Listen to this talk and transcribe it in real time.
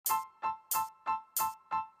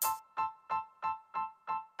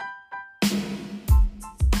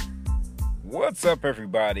What's up,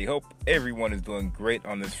 everybody? Hope everyone is doing great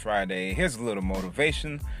on this Friday. Here's a little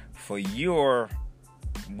motivation for your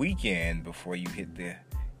weekend before you hit the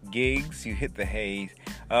gigs, you hit the haze.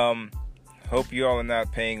 Hope you all are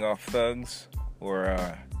not paying off thugs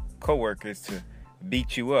or co-workers to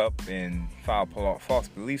beat you up and file false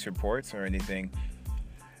police reports or anything.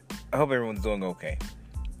 I hope everyone's doing okay.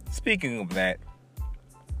 Speaking of that,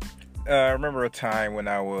 I remember a time when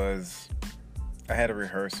I had a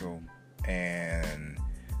rehearsal, and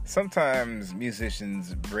sometimes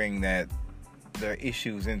musicians bring their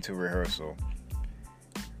issues into rehearsal,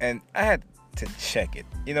 and I had to check it.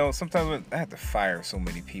 Sometimes I had to fire so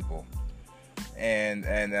many people, and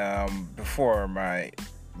before my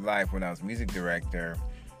life when I was music director,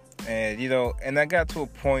 and I got to a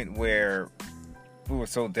point where we were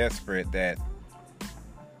so desperate that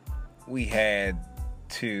we had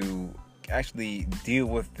to actually deal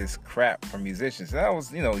with this crap from musicians. And I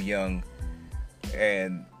was, young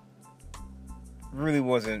and really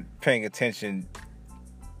wasn't paying attention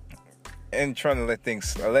and trying to let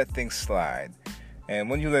things slide. And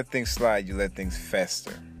when you let things slide, you let things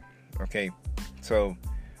fester. Okay? So,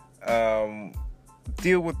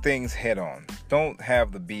 deal with things head on. Don't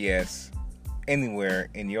have the BS anywhere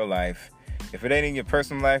in your life. If it ain't in your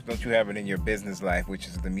personal life, don't you have it in your business life, which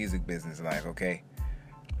is the music business life, okay?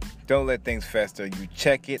 Don't let things fester. You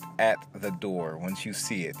check it at the door once you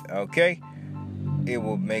see it, okay? It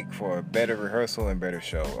will make for a better rehearsal and better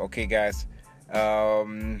show. Okay, guys?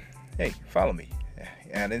 Hey, follow me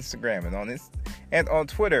on Instagram and on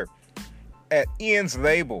Twitter at Ian's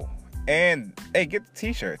Label. And, hey, get the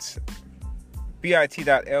t-shirts.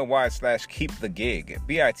 bit.ly/keepthegig.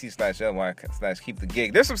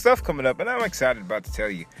 bit.ly/keepthegig. There's some stuff coming up, and I'm excited about to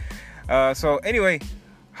tell you. So, anyway,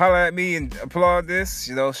 holla at me and applaud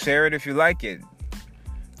this. Share it if you like it.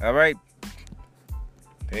 All right.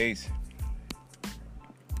 Peace.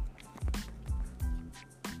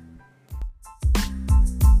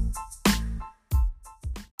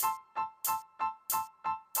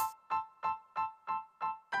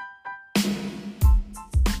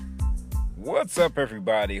 What's up,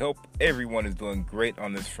 everybody? Hope everyone is doing great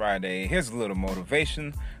on this Friday. Here's a little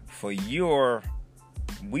motivation for your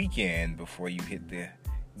weekend before you hit the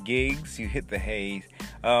gigs, you hit the haze.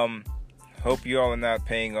 Hope you all are not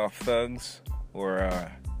paying off thugs or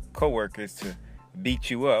co-workers to beat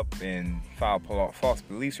you up and file false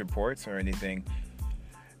police reports or anything.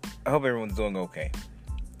 I hope everyone's doing okay.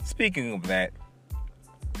 Speaking of that,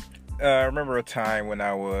 I remember a time when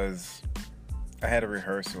I had a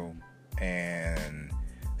rehearsal, and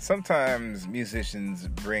sometimes musicians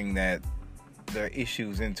bring their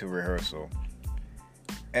issues into rehearsal,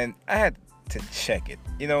 and I had to check it.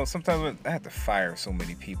 Sometimes I had to fire so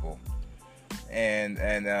many people, and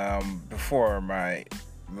before my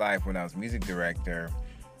life when I was music director,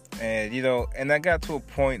 and I got to a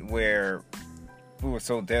point where we were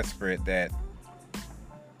so desperate that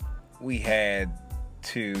we had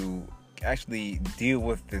to actually deal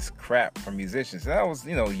with this crap from musicians. And I was,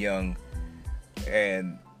 young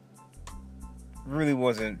and really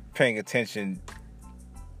wasn't paying attention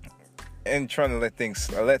and trying to let things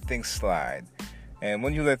slide. And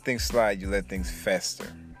when you let things slide, you let things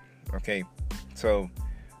fester. Okay? So,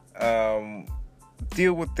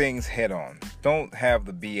 deal with things head on. Don't have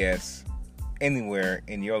the BS anywhere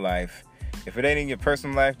in your life. If it ain't in your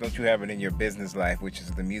personal life, don't you have it in your business life, which is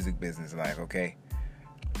the music business life, okay?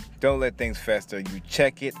 Don't let things fester. You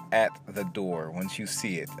check it at the door once you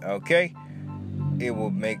see it, okay? It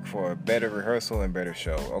will make for a better rehearsal and better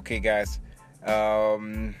show. Okay, guys?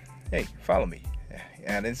 Hey, follow me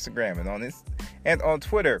on Instagram and on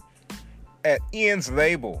Twitter at Ian's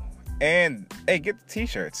Label. And, hey, get the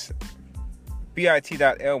t-shirts.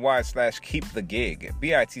 bit.ly/keepthegig.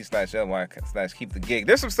 bit.ly/keepthegig.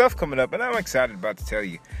 There's some stuff coming up, and I'm excited about to tell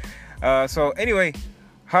you. So, anyway,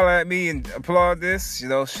 holla at me and applaud this.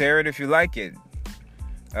 Share it if you like it.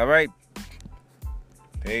 All right.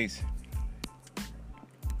 Peace.